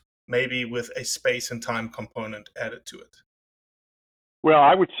selective, maybe with a space and time component added to it? Well,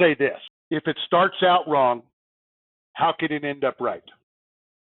 I would say this. If it starts out wrong, how can it end up right?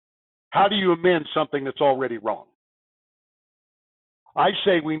 How do you amend something that's already wrong? I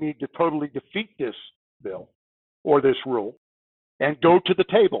say we need to totally defeat this bill or this rule and go to the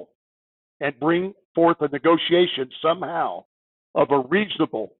table and bring forth a negotiation somehow of a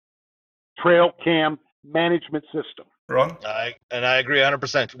reasonable trail cam management system. Ron? I agree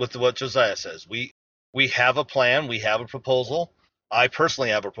 100% with what Josiah says. We have a plan. We have a proposal. I personally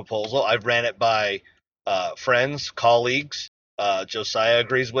have a proposal. I've ran it by friends, colleagues. Josiah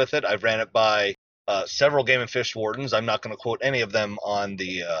agrees with it. I've ran it by several game and fish wardens. I'm not going to quote any of them on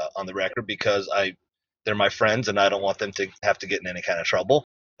the record because they're my friends and I don't want them to have to get in any kind of trouble.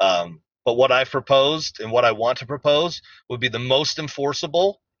 But what I've proposed and what I want to propose would be the most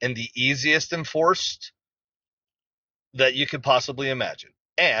enforceable and the easiest enforced that you could possibly imagine.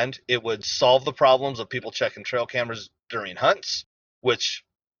 And it would solve the problems of people checking trail cameras during hunts, which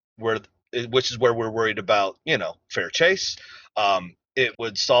is where we're worried about, fair chase. It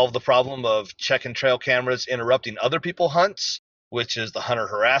would solve the problem of checking trail cameras interrupting other people's hunts, which is the hunter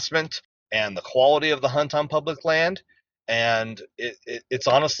harassment and the quality of the hunt on public land. And it's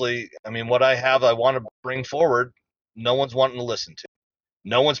honestly, what I want to bring forward, no one's wanting to listen to.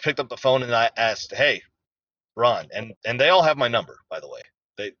 No one's picked up the phone and I asked, hey, Ron, and they all have my number, by the way.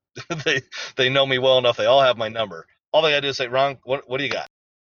 They know me well enough. They all have my number. All they gotta do is say, Ron, what do you got?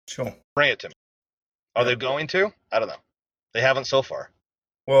 Sure. Bring it to me. Are they going to? I don't know. They haven't so far.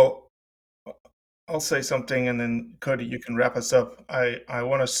 Well, I'll say something, and then Cody, you can wrap us up. I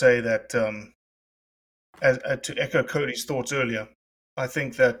want to say that, to echo Cody's thoughts earlier, I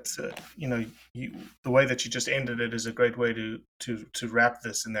think that the way that you just ended it is a great way to wrap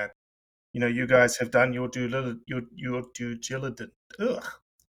this. In that, you guys have done your due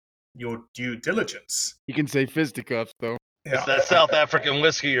diligence. You can say fisticuffs though. Yeah. It's that South African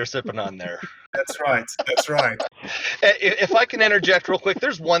whiskey you're sipping on there. That's right. If I can interject real quick,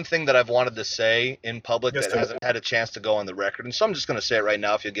 there's one thing that I've wanted to say in public Yes, that sir. hasn't had a chance to go on the record, and so I'm just going to say it right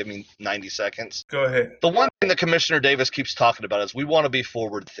now if you'll give me 90 seconds. Go ahead. The one thing that Commissioner Davis keeps talking about is we want to be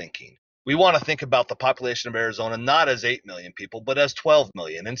forward thinking. We want to think about the population of Arizona not as 8 million people, but as 12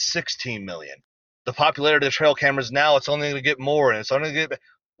 million and 16 million. The popularity of the trail cameras now, it's only going to get more, and it's only going to get...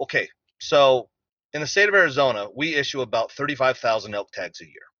 Okay, so in the state of Arizona, we issue about 35,000 elk tags a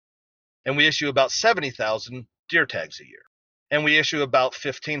year. And we issue about 70,000 deer tags a year. And we issue about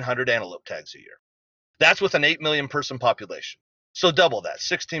 1,500 antelope tags a year. That's with an 8 million person population. So double that,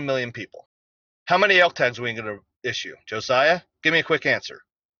 16 million people. How many elk tags are we going to issue? Josiah, give me a quick answer.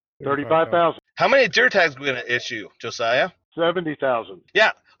 35,000. How many deer tags are we going to issue, Josiah? 70,000.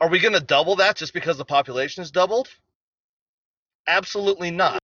 Yeah. Are we going to double that just because the population has doubled? Absolutely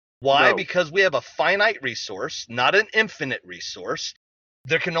not. Why? No. Because we have a finite resource, not an infinite resource.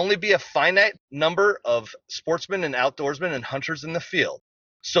 There can only be a finite number of sportsmen and outdoorsmen and hunters in the field.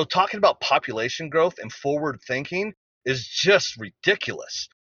 So talking about population growth and forward thinking is just ridiculous.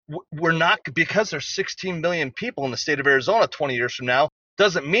 We're not, because there's 16 million people in the state of Arizona 20 years from now,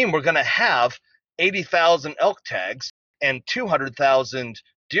 doesn't mean we're going to have 80,000 elk tags and 200,000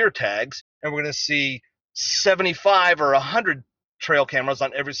 deer tags, and we're going to see 75 or 100 trail cameras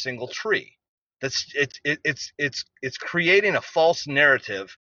on every single tree. It's creating a false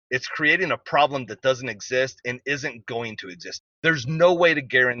narrative. It's creating a problem that doesn't exist and isn't going to exist. There's no way to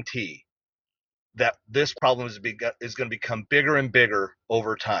guarantee that this problem is going to become bigger and bigger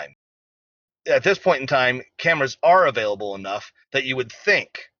over time. At this point in time, cameras are available enough that you would think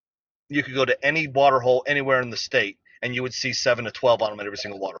you could go to any water hole anywhere in the state and you would see 7 to 12 on them at every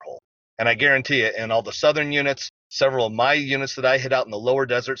single water hole. And I guarantee it, in all the southern units, several of my units that I hit out in the lower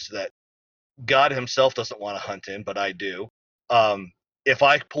deserts that God himself doesn't want to hunt in, but I do. If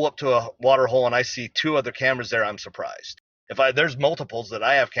I pull up to a water hole and I see 2 other cameras there, I'm surprised. There's multiples that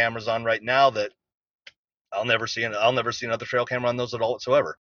I have cameras on right now that I'll never see another trail camera on those at all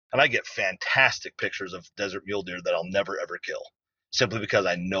whatsoever. And I get fantastic pictures of desert mule deer that I'll never ever kill, simply because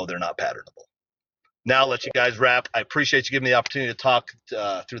I know they're not patternable. Now I'll let you guys wrap. I appreciate you giving me the opportunity to talk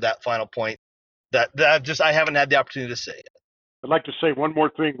through that final point that I haven't had the opportunity to say it. I'd like to say one more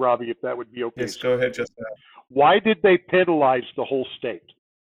thing, Robbie, if that would be okay. Yes, go ahead, Justin. Why did they penalize the whole state?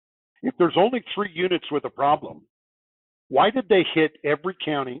 If there's only 3 units with a problem, why did they hit every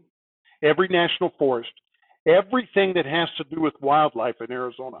county, every national forest, everything that has to do with wildlife in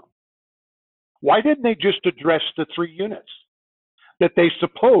Arizona? Why didn't they just address the 3 units that they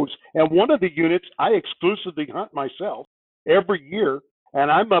suppose? And one of the units I exclusively hunt myself every year,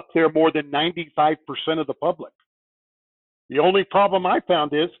 and I'm up there more than 95% of the public. The only problem I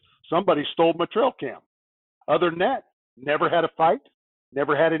found is somebody stole my trail cam. Other than that, never had a fight,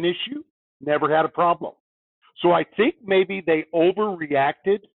 never had an issue, never had a problem. So I think maybe they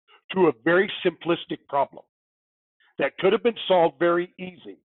overreacted to a very simplistic problem that could have been solved very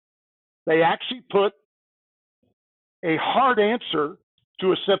easy. They actually put a hard answer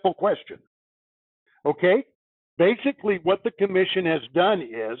to a simple question. Okay? Basically, what the commission has done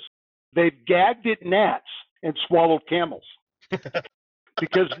is they've gagged at gnats and swallowed camels.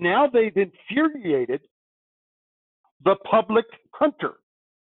 Because now they've infuriated the public hunter.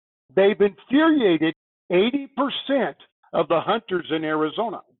 They've infuriated 80% of the hunters in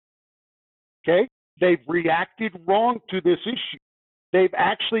Arizona. Okay? They've reacted wrong to this issue. They've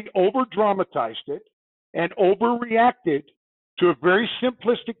actually over dramatized it and overreacted to a very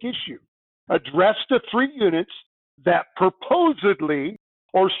simplistic issue. Address the 3 units that supposedly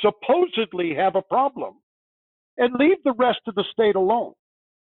have a problem and leave the rest of the state alone.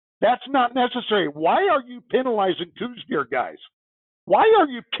 That's not necessary. Why are you penalizing Coues deer guys? Why are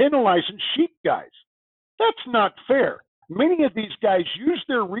you penalizing sheep guys? That's not fair. Many of these guys use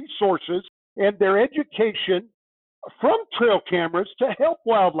their resources and their education from trail cameras to help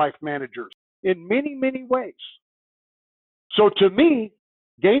wildlife managers in many, many ways. So to me,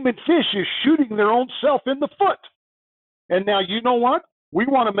 Game and Fish is shooting their own self in the foot. And now, you know what? We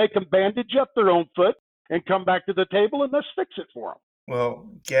want to make them bandage up their own foot and come back to the table and let's fix it for them. Well,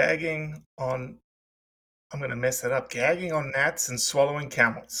 gagging on, I'm going to mess it up, gagging on gnats and swallowing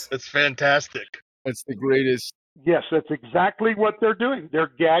camels. It's fantastic. That's the greatest. Yes, that's exactly what they're doing.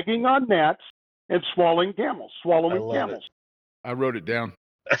 They're gagging on gnats and swallowing camels. I wrote it down.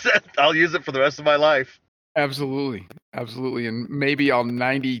 I'll use it for the rest of my life. Absolutely. Absolutely. And maybe I'll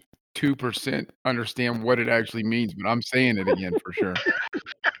 92% understand what it actually means, but I'm saying it again for sure.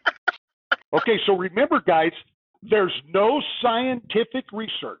 Okay, so remember, guys, there's no scientific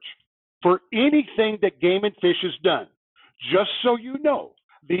research for anything that Game and Fish has done. Just so you know,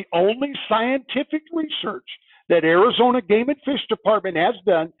 the only scientific research that Arizona Game and Fish Department has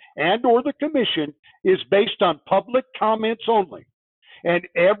done and or the commission is based on public comments only. And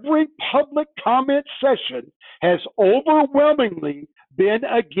every public comment session has overwhelmingly been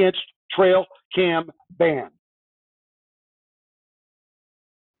against trail cam ban.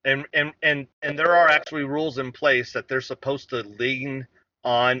 And there are actually rules in place that they're supposed to lean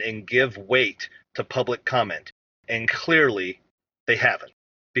on and give weight to public comment. And clearly they haven't,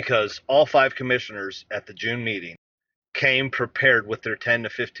 because all 5 commissioners at the June meeting came prepared with their 10 to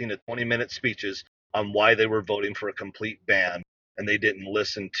 15 to 20-minute speeches on why they were voting for a complete ban. And they didn't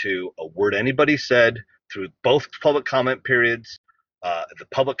listen to a word anybody said through both public comment periods, the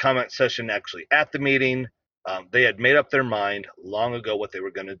public comment session actually at the meeting. They had made up their mind long ago what they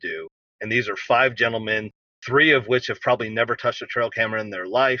were going to do. And these are 5 gentlemen, 3 of which have probably never touched a trail camera in their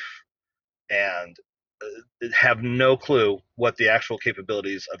life and have no clue what the actual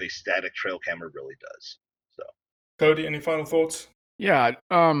capabilities of a static trail camera really does. So, Cody, any final thoughts? Yeah.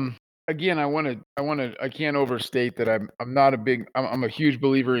 Again, I can't overstate that I'm a huge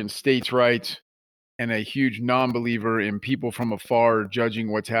believer in states' rights and a huge non-believer in people from afar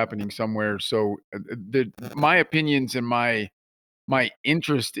judging what's happening somewhere. So my opinions and my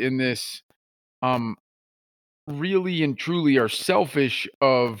interest in this really and truly are selfish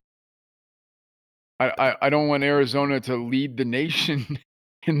of I don't want Arizona to lead the nation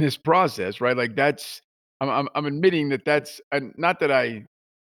in this process, right? Like I'm admitting that's not that I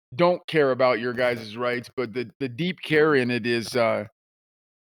don't care about your guys' rights, but the deep care in it is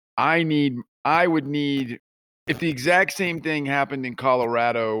I would need, if the exact same thing happened in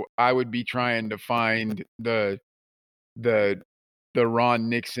Colorado, I would be trying to find the Ron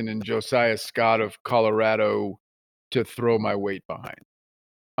Nixon and Josiah Scott of Colorado to throw my weight behind.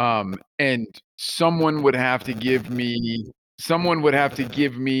 And someone would have to give me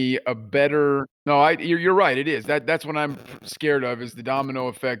a better. No, you're right. It is that's what I'm scared of, is the domino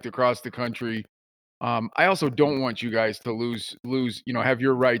effect across the country. I also don't want you guys to lose, have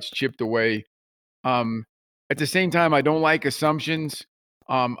your rights chipped away. At the same time, I don't like assumptions.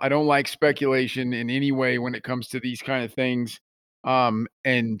 I don't like speculation in any way when it comes to these kind of things.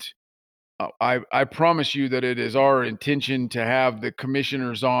 And I promise you that it is our intention to have the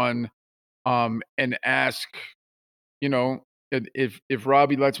commissioners on and ask, if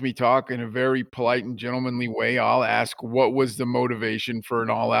Robbie lets me talk in a very polite and gentlemanly way, I'll ask what was the motivation for an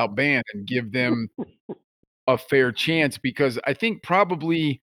all-out ban and give them a fair chance, because I think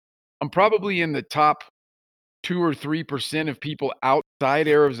I'm probably in the top 2 or 3% of people outside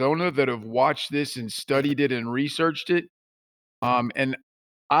Arizona that have watched this and studied it and researched it. And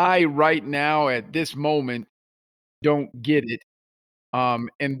I right now at this moment don't get it.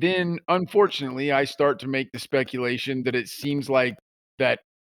 And then unfortunately I start to make the speculation that it seems like that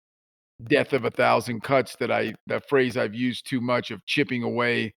death of 1,000 cuts that phrase I've used too much, of chipping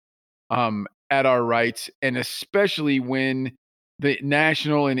away at our rights, and especially when the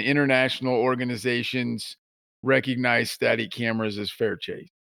national and international organizations recognize static cameras as fair chase.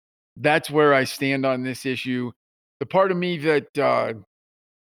 That's where I stand on this issue. The part of me that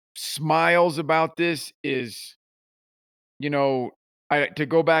smiles about this is, to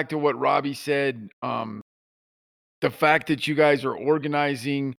go back to what Robbie said, the fact that you guys are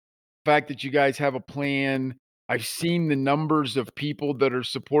organizing, the fact that you guys have a plan. I've seen the numbers of people that are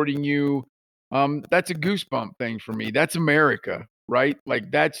supporting you. That's a goosebump thing for me. That's America, right?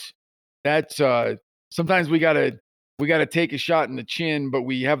 Like that's sometimes we gotta take a shot in the chin, but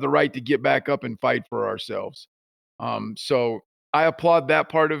we have the right to get back up and fight for ourselves. So I applaud that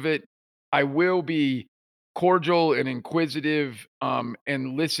part of it. I will be cordial and inquisitive,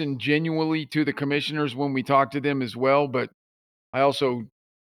 and listen genuinely to the commissioners when we talk to them as well. But I also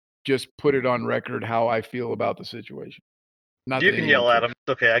just put it on record how I feel about the situation. Not You that can anyone yell at cares. him.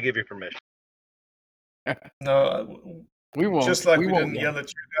 It's okay. I give you permission. No, We won't. just like We we won't didn't yell. yell at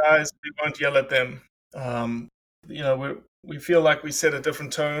you guys, we won't yell at them. We feel like we set a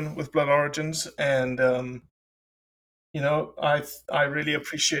different tone with Blood Origins, and I really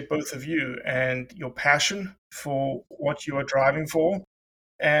appreciate both of you and your passion for what you are driving for.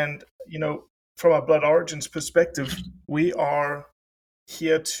 And from a Blood Origins perspective, we are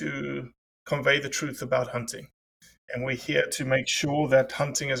here to convey the truth about hunting. And we're here to make sure that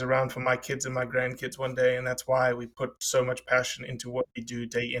hunting is around for my kids and my grandkids one day. And that's why we put so much passion into what we do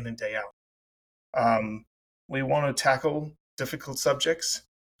day in and day out. We want to tackle difficult subjects.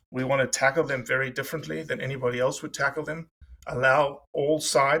 We want to tackle them very differently than anybody else would tackle them. Allow all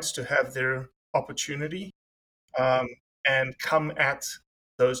sides to have their opportunity, and come at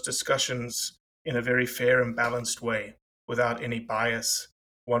those discussions in a very fair and balanced way without any bias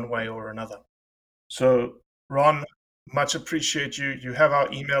one way or another. So, Ron, much appreciate you. You have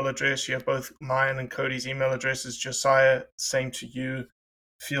our email address. You have both mine and Cody's email addresses. Josiah, same to you.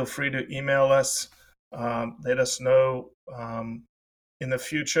 Feel free to email us. Let us know in the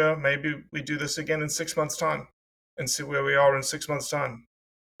future. Maybe we do this again in 6 months' time and see where we are in 6 months' time.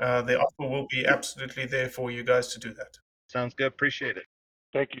 The offer will be absolutely there for you guys to do that. Sounds good. Appreciate it.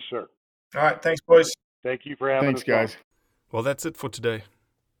 Thank you, sir. All right. Thanks, boys. Thank you for having Thanks, us guys. on. Well, that's it for today.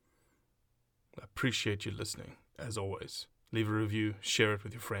 I appreciate you listening, as always. Leave a review, share it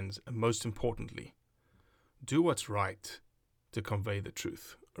with your friends, and most importantly, do what's right to convey the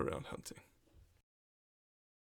truth around hunting.